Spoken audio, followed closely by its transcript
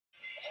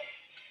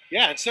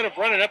Yeah, instead of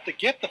running up to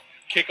get the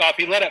kickoff,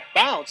 he let it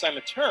bounce on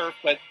the turf,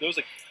 but there was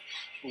a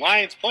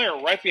Lions player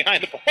right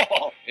behind the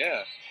ball.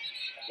 Yeah.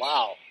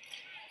 Wow.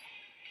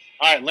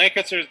 All right,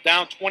 Lancaster's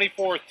down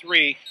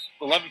 24-3,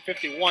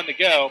 11:51 to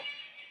go.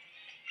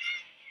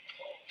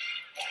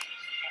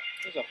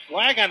 There's a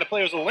flag on the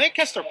play. It was a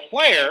Lancaster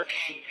player.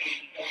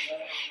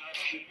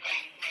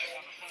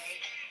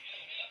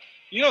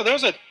 You know, there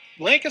was a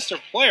Lancaster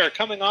player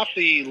coming off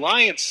the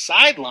Lions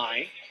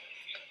sideline.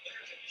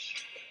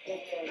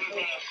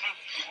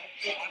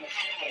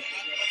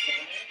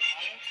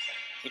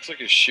 Looks like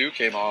his shoe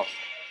came off.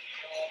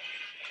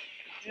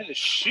 He had his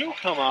shoe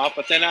come off,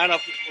 but then I don't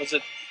know, was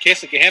it a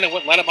case of Gahanna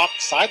wouldn't let him off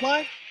the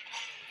sideline?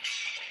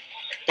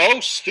 Bo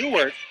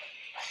Stewart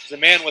is the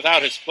man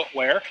without his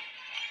footwear.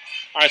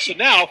 All right, so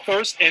now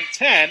 1st and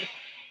 10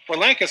 for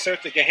Lancaster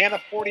at the Gahanna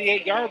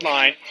 48-yard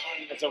line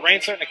as the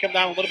rain's starting to come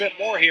down a little bit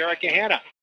more here at Gahanna.